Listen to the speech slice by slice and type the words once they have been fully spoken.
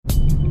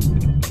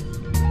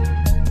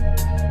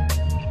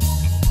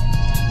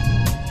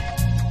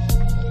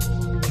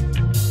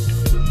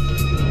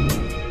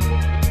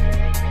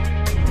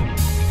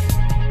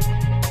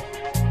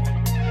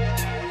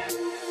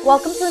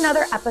Welcome to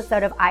another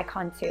episode of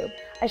IconTube,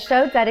 a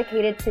show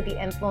dedicated to the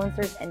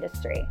influencers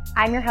industry.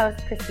 I'm your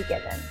host, Christy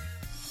Gibbons.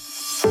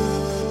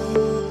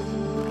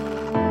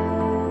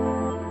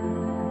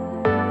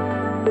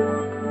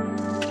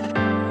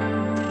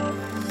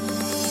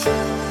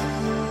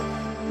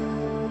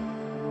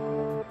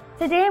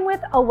 Today I'm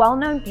with a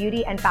well-known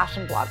beauty and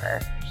fashion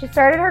blogger. She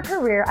started her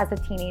career as a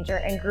teenager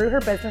and grew her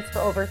business for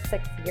over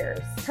 6 years.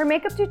 Her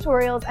makeup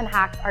tutorials and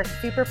hacks are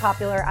super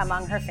popular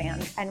among her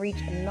fans and reach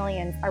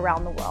millions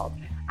around the world.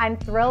 I'm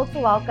thrilled to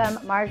welcome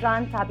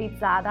Marjan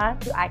Tabibzadeh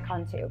to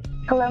IconTube.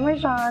 Hello,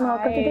 Marjan.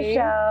 Welcome to the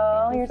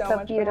show. You're so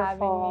much beautiful. For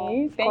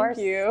having me. Thank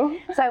you.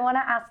 So I want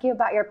to ask you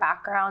about your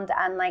background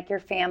and your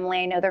family.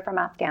 I know they're from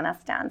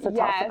Afghanistan, so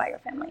tell us about your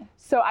family.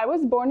 So I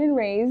was born and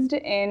raised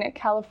in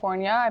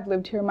California. I've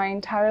lived here my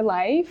entire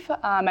life.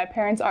 My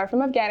parents are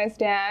from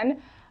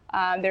Afghanistan.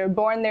 They were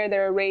born there, they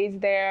were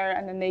raised there,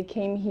 and then they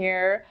came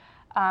here.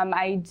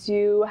 I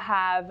do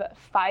have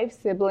 5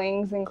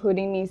 siblings,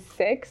 including me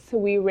 6.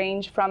 We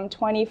range from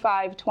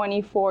 25,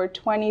 24,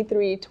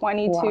 23,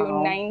 22,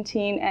 wow.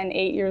 19, and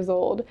 8 years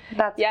old.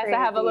 That's crazy. I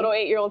have a little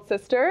 8-year-old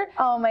sister.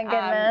 Oh my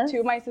goodness.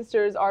 2 of my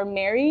sisters are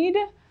married.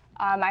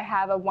 I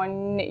have a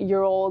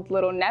 1-year-old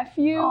little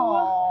nephew.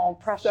 Oh,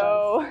 precious.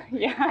 So,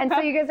 yeah. And so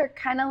you guys are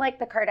kind of like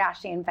the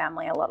Kardashian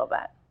family a little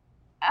bit.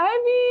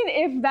 I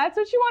mean, if that's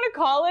what you want to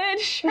call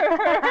it, sure.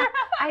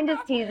 I'm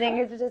just teasing.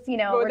 It's just,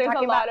 but we're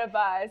talking about of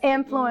us.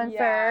 Influencers,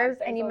 yes,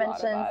 and you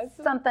mentioned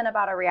something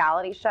about a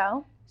reality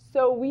show.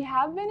 So we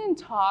have been in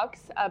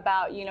talks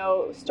about,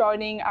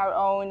 starting our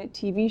own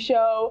TV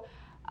show.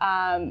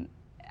 I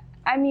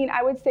mean,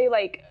 I would say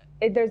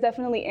there's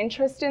definitely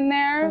interest in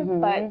there,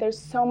 but there's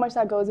so much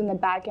that goes in the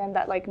back end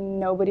that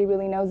nobody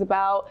really knows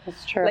about.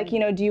 That's true.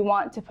 Do you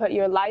want to put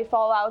your life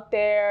all out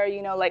there?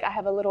 I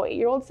have a little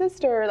 8-year-old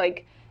sister,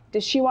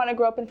 does she want to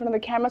grow up in front of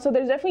the camera? So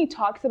there's definitely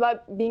talks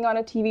about being on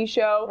a TV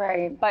show,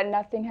 right? But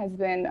nothing has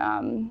been,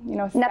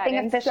 nothing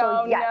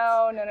official yet.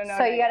 No.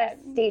 So you gotta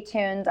stay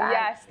tuned.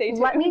 Stay tuned.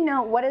 Let me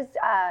know what is,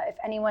 if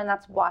anyone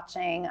that's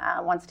watching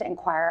wants to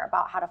inquire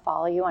about how to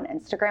follow you on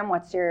Instagram.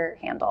 What's your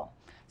handle?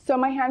 So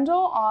my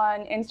handle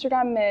on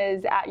Instagram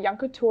is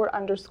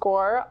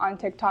 @YoungCouture_, on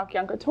TikTok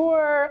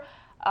YoungCouture.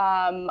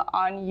 On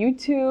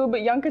YouTube,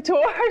 Young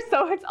Couture,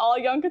 so it's all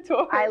Young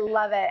Couture. I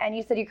love it. And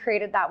you said you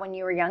created that when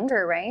you were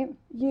younger, right?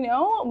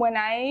 When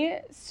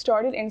I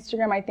started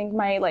Instagram, I think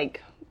my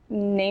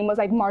name was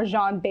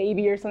Marjan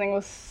Baby or something. It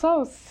was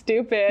so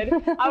stupid.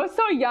 I was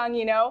so young,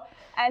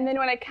 And then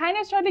when I kind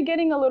of started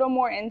getting a little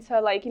more into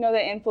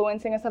the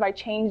influencing and stuff, I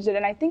changed it.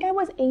 And I think I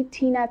was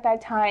 18 at that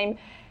time.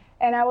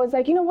 And I was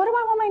like, what do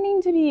I want my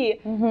name to be?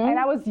 And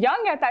I was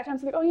young at that time.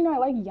 So I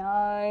like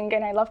young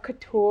and I love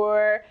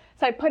couture.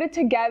 So I put it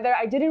together.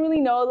 I didn't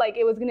really know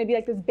it was going to be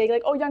this big,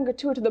 Young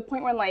Couture, to the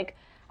point where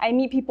I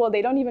meet people,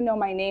 they don't even know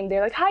my name. They're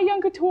like, hi,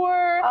 Young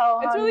Couture. Oh,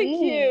 it's really neat.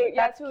 Cute.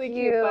 That's it's really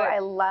cute. I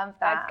love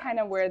that. That's kind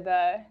of where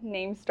the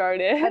name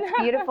started. That's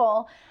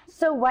beautiful.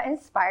 So what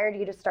inspired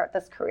you to start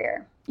this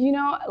career?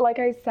 Like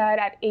I said,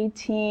 at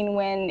 18,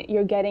 when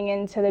you're getting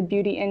into the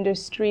beauty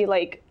industry,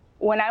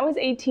 when I was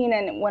 18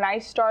 and when I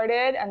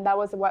started, and that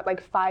was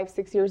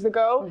 5-6 years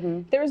ago,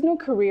 there was no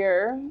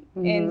career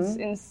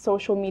in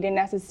social media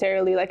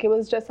necessarily. It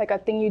was just a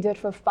thing you did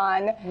for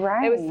fun.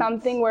 Right. It was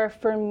something where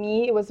for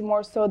me, it was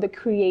more so the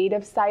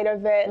creative side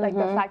of it,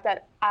 the fact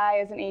that I,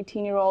 as an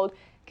 18-year-old,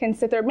 can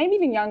sit there, maybe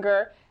even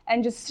younger,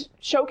 and just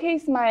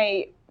showcase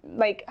my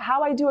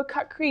how I do a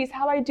cut crease,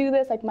 how I do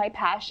this, my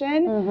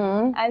passion,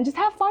 and just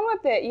have fun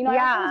with it.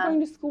 I was going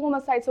to school on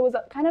the side, so it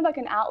was kind of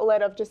an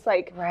outlet of just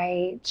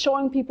right,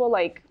 showing people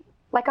like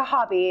a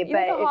hobby,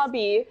 but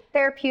it's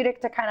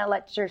therapeutic to kind of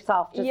let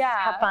yourself just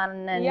have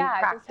fun and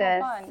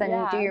practice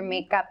and do your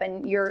makeup.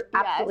 And you're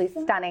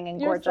absolutely stunning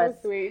and gorgeous. You're so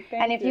sweet. Thank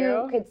you. And if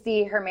you could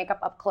see her makeup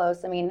up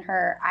close, I mean,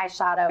 her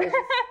eyeshadow is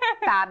just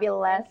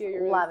fabulous. Thank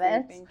you. Love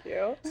it. Thank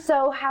you.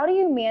 So how do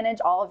you manage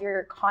all of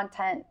your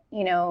content,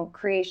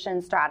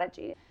 creation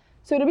strategy?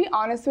 So to be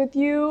honest with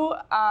you,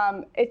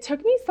 it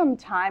took me some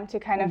time to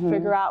kind of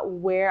figure out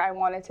where I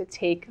wanted to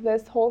take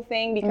this whole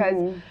thing,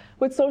 because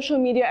with social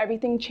media,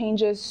 everything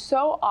changes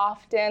so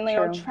often.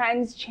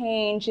 Trends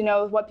change,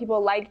 what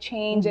people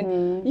change,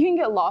 and you can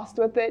get lost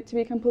with it, to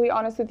be completely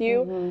honest with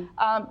you.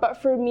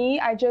 But for me,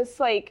 I just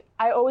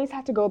I always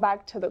have to go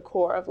back to the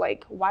core of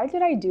why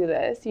did I do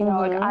this?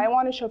 I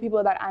want to show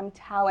people that I'm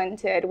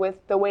talented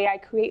with the way I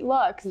create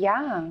looks.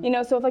 Yeah.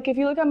 So if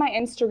you look at my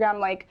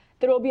Instagram,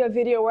 there will be a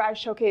video where I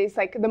showcase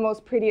the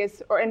most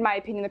prettiest, or in my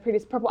opinion, the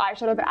prettiest purple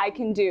eyeshadow that I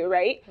can do,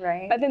 right?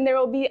 Right. But then there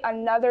will be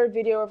another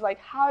video of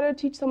how to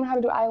teach someone how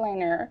to do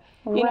eyeliner,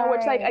 which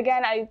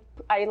again,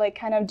 I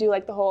kind of do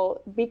the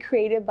whole be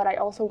creative, but I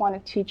also want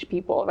to teach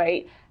people,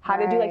 right? How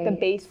to do the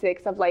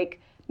basics of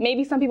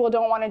maybe some people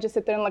don't want to just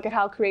sit there and look at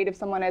how creative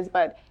someone is,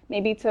 but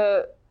maybe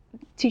to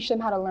teach them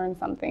how to learn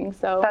something.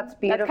 So that's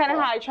beautiful. That's kind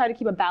of how I try to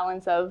keep a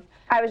balance of.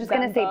 I was just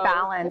going to say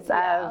balance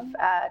of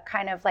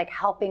kind of like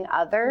helping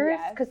others,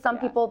 because some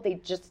people, they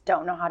just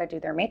don't know how to do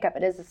their makeup.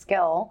 It is a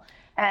skill.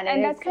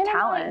 And that's kind of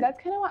talent.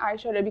 That's kind of what I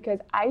started, because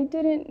I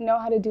didn't know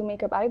how to do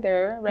makeup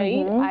either,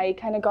 right? I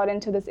kind of got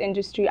into this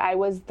industry. I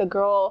was the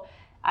girl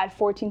at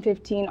 14,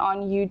 15 on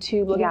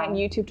YouTube, looking at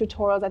YouTube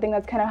tutorials. I think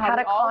that's kind of how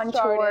it all started.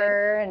 How to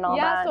contour and all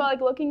that. Yeah, so like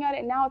looking at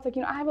it now, it's like,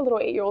 I have a little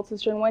 8-year-old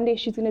sister, and one day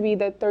she's going to be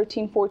the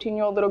 13,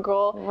 14-year-old little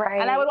girl.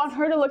 Right. And I would want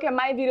her to look at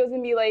my videos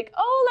and be like,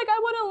 oh, like I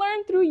want to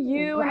learn through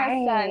you in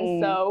a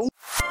sense, so.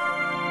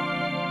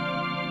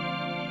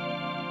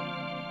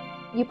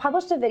 You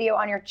published a video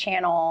on your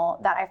channel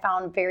that I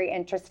found very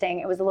interesting.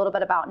 It was a little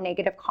bit about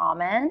negative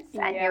comments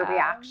and your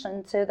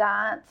reaction to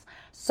that.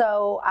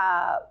 So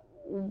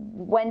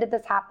when did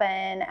this happen,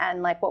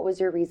 and like what was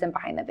your reason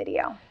behind the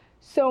video?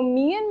 So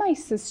me and my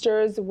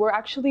sisters were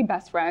actually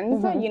best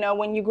friends.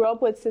 When you grow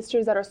up with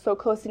sisters that are so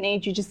close in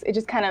age, it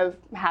just kind of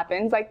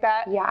happens like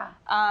that. Yeah.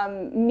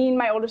 Me and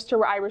my older sister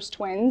were Irish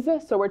twins,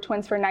 so we're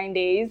twins for 9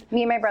 days.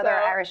 Me and my brother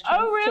are Irish twins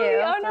too. Oh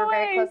really? Oh no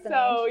way. Very close in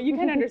so age. You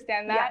can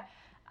understand that.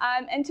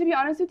 And to be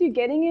honest with you,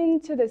 getting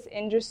into this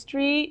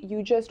industry,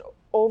 you just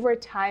over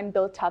time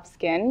build tough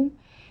skin.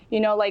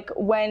 Like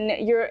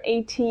when you're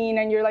 18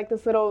 and you're like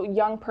this little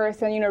young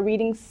person,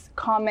 reading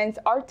comments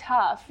are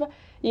tough,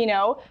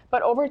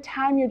 but over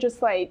time you're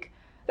just like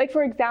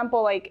for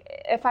example, like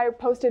if I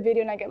post a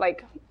video and I get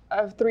like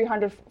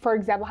 300, for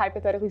example,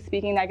 hypothetically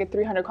speaking, I get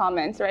 300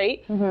 comments,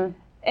 right?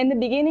 In the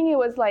beginning, it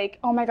was like,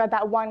 oh my God,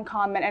 that one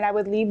comment, and I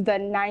would leave the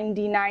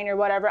 99 or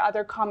whatever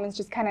other comments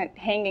just kind of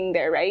hanging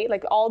there, right?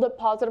 Like all the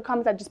positive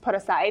comments I just put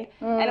aside,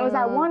 and it was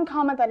that one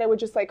comment that I would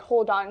just like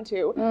hold on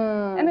to.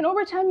 And then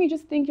over time, you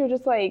just think you're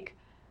just like,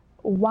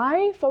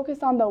 why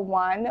focus on the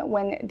one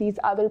when these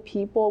other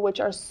people, which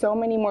are so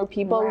many more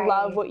people,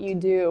 love what you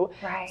do?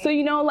 So,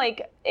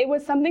 like it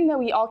was something that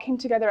we all came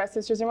together as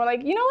sisters and we're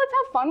like, let's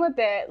have fun with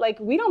it. Like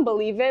we don't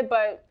believe it,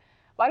 but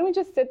why don't we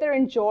just sit there,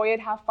 enjoy it,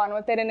 have fun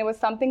with it? And it was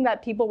something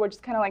that people were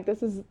just kind of like,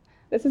 this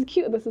is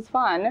cute, this is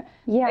fun.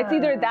 Yeah. It's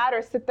either that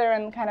or sit there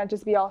and kind of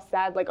just be all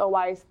sad, like, oh,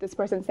 why is this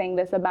person saying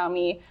this about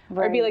me?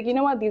 Or be like, you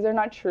know what, these are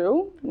not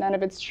true. None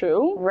of it's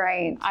true.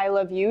 Right. I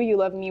love you, you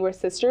love me, we're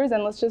sisters,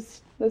 and let's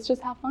just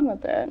have fun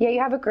with it. Yeah, you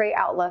have a great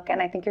outlook,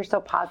 and I think you're so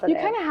positive. You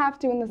kind of have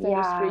to in this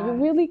industry. You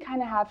really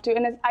kind of have to.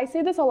 And I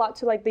say this a lot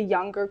to like the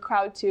younger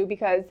crowd too,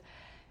 because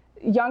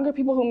younger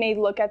people who may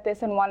look at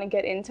this and want to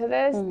get into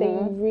this, they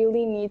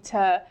really need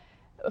to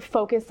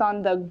focus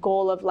on the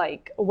goal of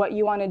like what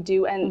you want to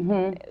do.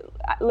 And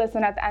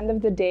listen, at the end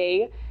of the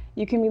day,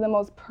 you can be the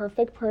most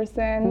perfect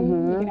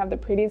person, you can have the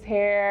prettiest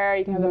hair,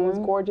 you can have the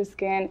most gorgeous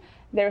skin.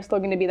 There's still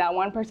going to be that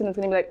one person that's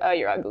going to be like, oh,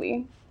 you're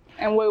ugly.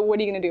 And what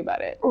are you going to do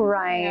about it?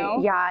 Right.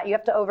 Yeah, you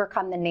have to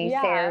overcome the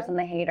naysayers and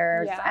the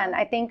haters. And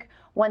I think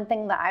one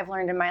thing that I've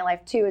learned in my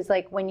life too is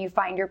like when you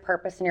find your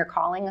purpose and your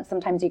calling,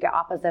 sometimes you get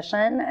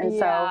opposition. And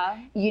so,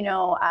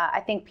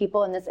 I think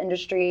people in this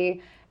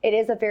industry, it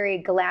is a very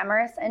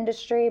glamorous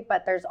industry,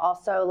 but there's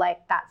also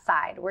like that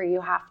side where you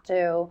have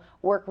to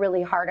work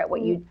really hard at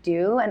what you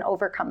do and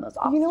overcome those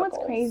obstacles. You know what's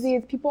crazy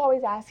is people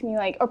always ask me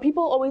like, or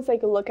people always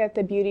like look at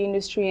the beauty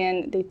industry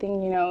and they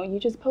think, you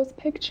just post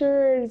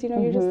pictures,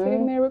 you're just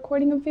sitting there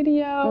recording a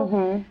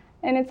video.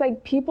 And it's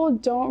like people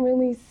don't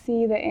really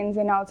see the ins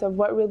and outs of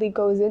what really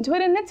goes into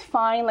it, and that's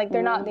fine. Like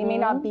they may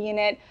not be in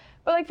it,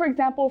 but like for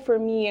example, for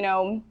me,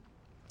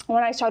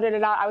 when I started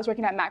it out, I was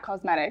working at MAC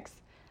Cosmetics.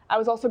 I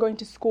was also going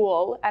to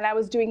school, and I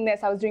was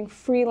doing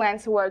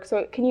freelance work.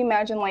 So can you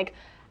imagine, like,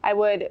 I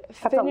would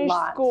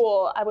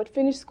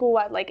finish school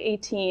at like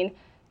 18,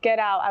 get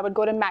out, I would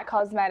go to MAC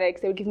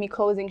Cosmetics, they would give me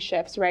closing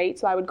shifts, right?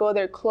 So I would go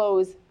there,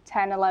 close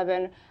 10,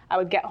 11, I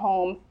would get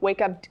home,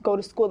 wake up, go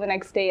to school the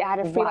next day. I had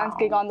a freelance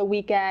gig on the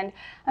weekend,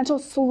 until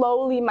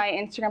slowly my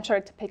Instagram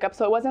started to pick up.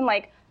 So it wasn't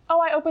like, oh,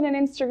 I opened an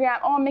Instagram,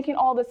 oh, I'm making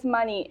all this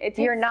money.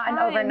 You're not an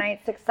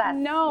overnight success.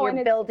 No.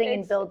 You're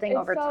building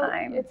over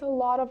time. It's a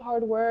lot of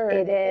hard work.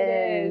 It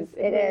is.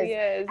 It really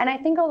is. And I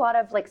think a lot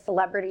of like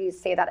celebrities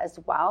say that as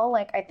well.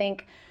 Like I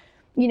think,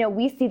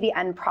 we see the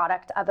end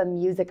product of a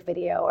music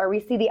video or we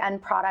see the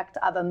end product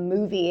of a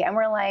movie and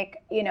we're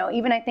like,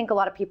 even I think a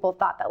lot of people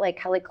thought that like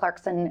Kelly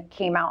Clarkson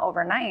came out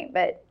overnight,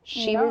 but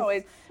she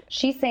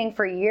sang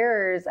for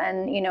years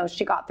and,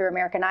 she got through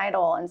American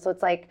Idol. And so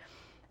it's like,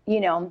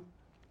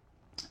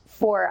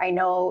 for, I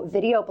know,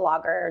 video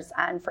bloggers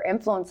and for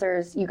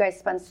influencers, you guys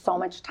spend so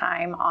much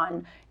time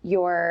on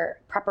your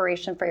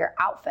preparation for your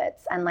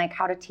outfits and like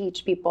how to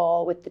teach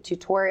people with the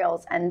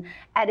tutorials and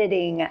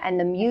editing and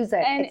the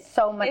music. And it's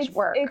so much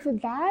work. It's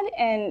that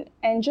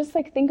and just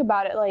like think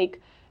about it,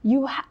 like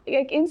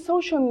like in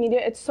social media,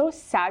 it's so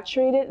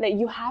saturated that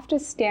you have to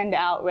stand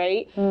out,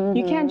 right?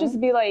 You can't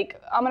just be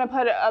like, I'm gonna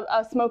put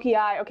a smoky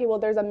eye. Okay, well,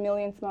 there's a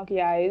million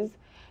smoky eyes.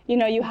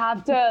 You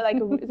have to like,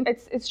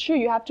 it's true.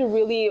 You have to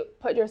really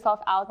put yourself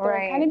out there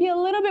and kind of be a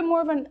little bit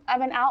more of an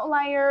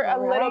outlier, a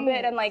little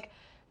bit, and like,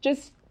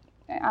 just,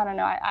 I don't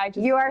know. I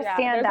just, you are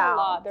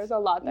standout. There's a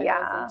lot that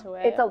goes into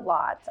it. It's a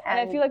lot. And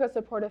I feel like a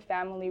supportive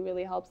family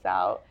really helps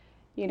out.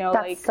 you know,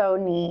 That's like. so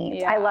neat.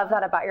 Yeah. I love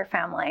that about your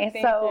family.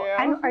 Thank so, you.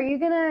 and are you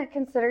gonna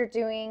consider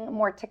doing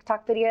more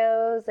TikTok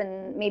videos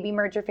and maybe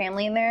merge your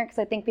family in there? Because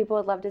I think people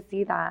would love to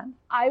see that.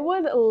 I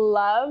would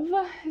love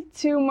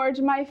to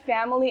merge my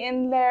family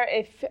in there.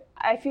 If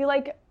I feel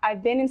like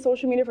I've been in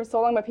social media for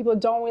so long, but people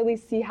don't really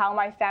see how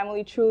my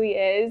family truly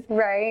is.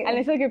 Right. And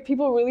I feel like if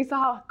people really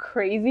saw how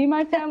crazy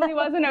my family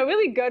was in a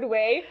really good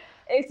way,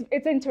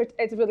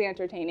 it's really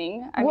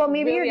entertaining. Well,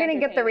 maybe you're gonna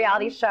get the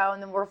reality show,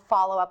 and then we'll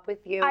follow up with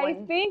you. I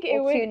think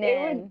it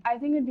would. I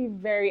think it'd be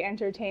very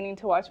entertaining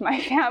to watch my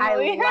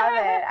family. I love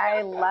it.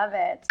 I love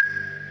it.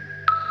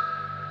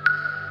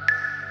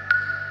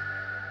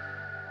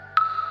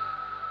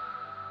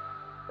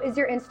 Is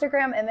your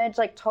Instagram image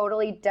like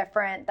totally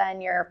different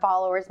than your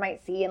followers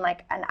might see in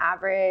like an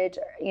average,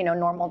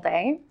 normal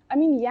day? I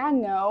mean, yeah,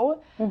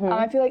 no.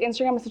 I feel like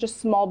Instagram is such a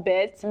small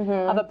bit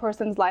of a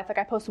person's life. Like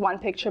I post one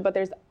picture, but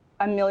there's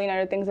a million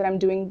other things that I'm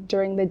doing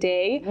during the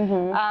day.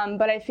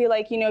 But I feel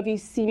like, if you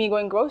see me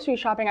going grocery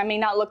shopping, I may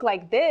not look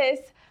like this,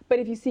 but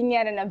if you see me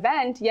at an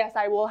event, yes,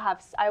 I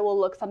will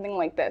look something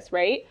like this,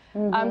 right?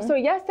 So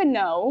yes and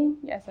no.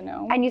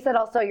 And you said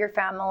also your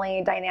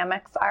family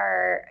dynamics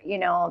are,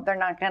 they're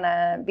not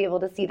gonna be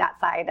able to see that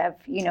side of,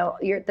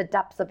 the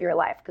depths of your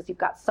life because you've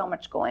got so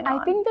much going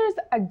on. I think there's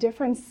a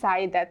different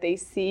side that they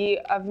see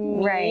of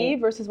me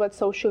versus what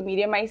social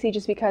media might see,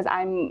 just because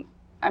I'm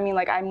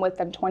with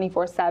them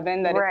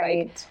 24/7. That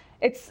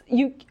it's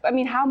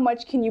like, how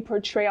much can you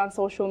portray on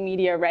social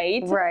media,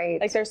 right?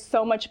 Right. Like there's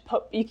so much,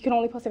 you can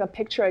only post like a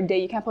picture a day.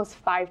 You can't post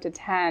 5 to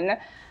 10.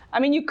 I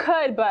mean, you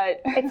could,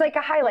 but. It's like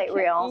a highlight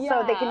reel. Yeah.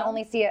 So they can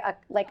only see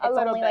it's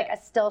only like a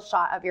still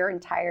shot of your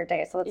entire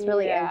day. So that's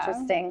really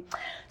interesting.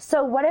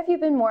 So what have you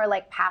been more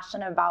like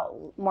passionate about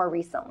more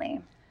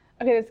recently?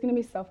 Okay, that's gonna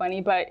be so funny,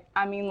 but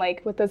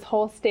with this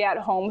whole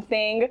stay-at-home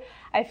thing,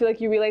 I feel like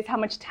you realize how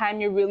much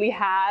time you really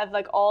have,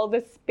 like all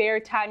the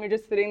spare time, you're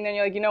just sitting there and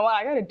you're like, you know what,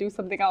 I gotta do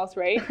something else,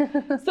 right?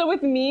 So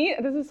with me,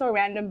 this is so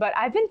random, but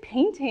I've been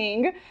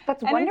painting.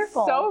 That's and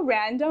wonderful. It's so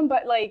random,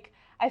 but like,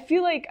 I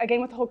feel like,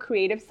 again, with the whole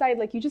creative side,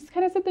 like you just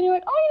kind of sit there and you're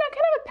like, oh, I kind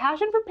of have a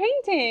passion for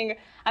painting.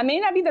 I may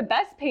not be the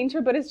best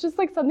painter, but it's just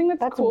like something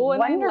that's cool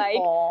wonderful. And I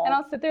like. And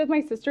I'll sit there with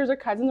my sisters or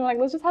cousins and we're like,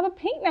 let's just have a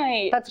paint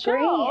night. That's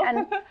great.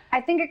 And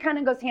I think it kind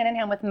of goes hand in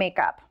hand with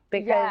makeup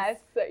because,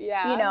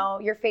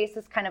 your face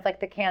is kind of like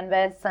the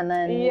canvas and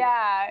then you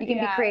can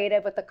be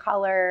creative with the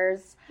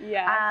colors.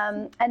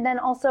 Yeah. And then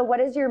also, what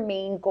is your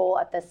main goal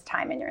at this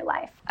time in your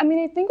life? I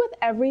think with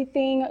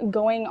everything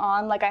going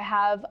on, like I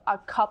have a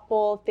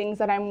couple things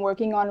that I'm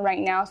working on right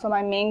now. So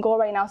my main goal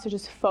right now is to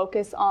just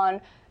focus on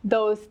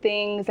those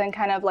things and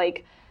kind of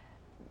like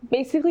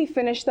basically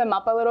finish them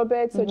up a little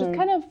bit. So just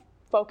kind of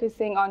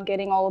focusing on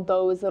getting all of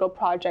those little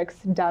projects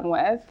done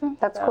with.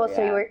 That's cool.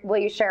 So will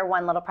you share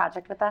one little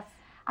project with us?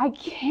 I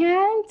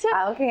can't.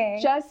 Okay.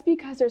 Just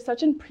because they're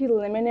such in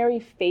preliminary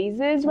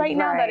phases right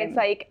now that it's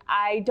like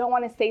I don't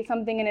want to say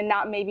something and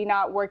it maybe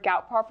not work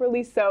out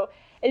properly. So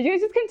if you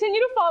guys just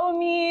continue to follow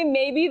me,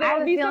 maybe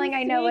there'll be some I have a feeling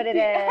I know what it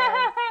is.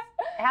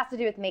 It has to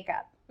do with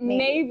makeup.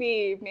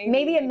 Maybe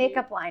a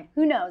makeup line.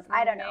 Who knows?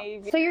 I don't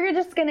know. So you're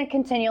just going to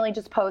continually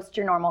just post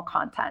your normal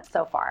content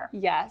so far?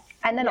 Yes.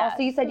 And then also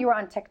you said you were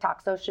on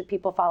TikTok, so should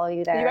people follow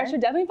you there? You guys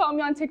should definitely follow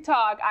me on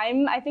TikTok.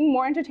 I'm, I think,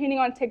 more entertaining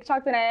on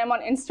TikTok than I am on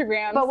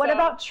Instagram. But what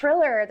about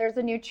Triller? There's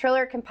a new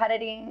Triller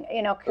competing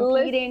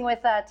with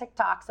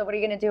TikTok. So what are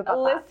you going to do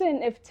about that?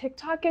 Listen, if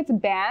TikTok gets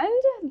banned,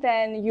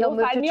 then you'll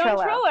find me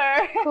on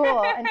Triller.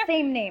 Cool. And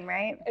same name,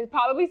 right? It's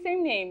probably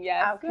same name,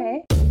 yes.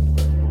 Okay.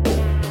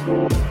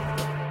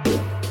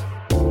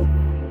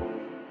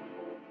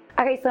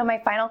 Okay, so my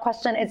final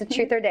question is a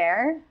truth or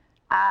dare.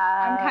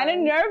 I'm kind of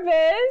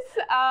nervous.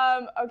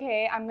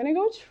 Okay, I'm gonna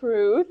go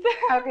truth.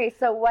 Okay,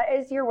 so what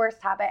is your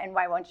worst habit and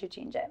why won't you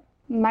change it?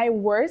 My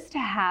worst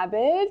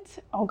habit?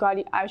 Oh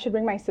God, I should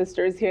bring my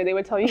sisters here. They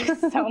would tell you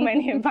so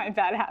many of my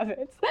bad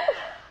habits.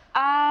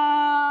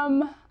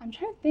 I'm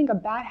trying to think a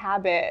bad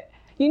habit.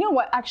 You know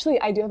what? Actually,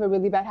 I do have a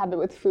really bad habit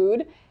with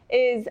food.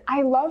 Is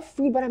I love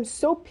food, but I'm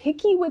so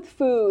picky with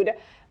food.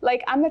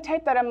 Like I'm the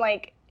type that I'm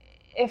like,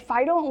 if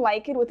I don't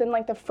like it within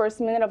like the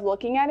first minute of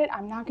looking at it,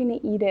 I'm not gonna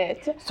eat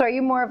it. So are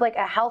you more of like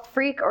a health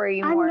freak or are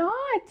you more? I'm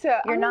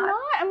not. You're not?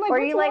 I'm like, or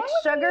are you like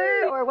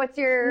sugar or what's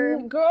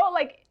your? Girl,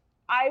 like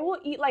I will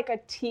eat like a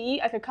tea,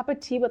 like a cup of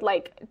tea with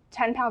like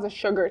 10 pounds of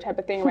sugar type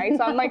of thing, right?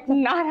 So I'm like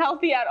not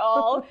healthy at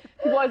all.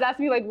 People always ask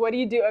me like, what do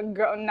you do?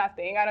 Girl,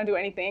 nothing. I don't do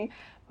anything.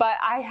 But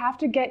I have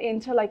to get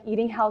into like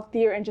eating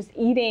healthier and just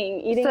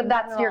eating. So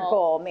that's your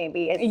goal,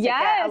 maybe. Is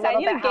yes, I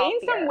need to gain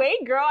some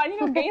weight, girl. I need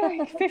to gain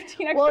like 15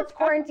 extra. Well, it's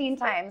quarantine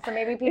time, so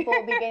maybe people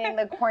will be gaining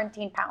the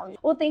quarantine pounds.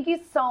 Well, thank you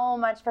so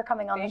much for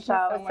coming on the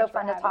show. It was so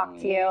fun to talk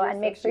to you.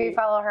 And make sure you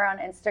follow her on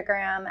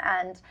Instagram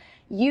and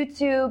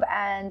YouTube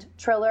and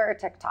Triller or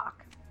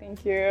TikTok.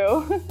 Thank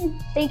you.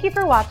 Thank you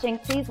for watching.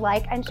 Please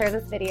like and share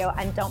this video,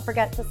 and don't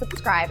forget to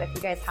subscribe if you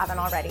guys haven't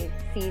already.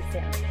 See you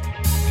soon.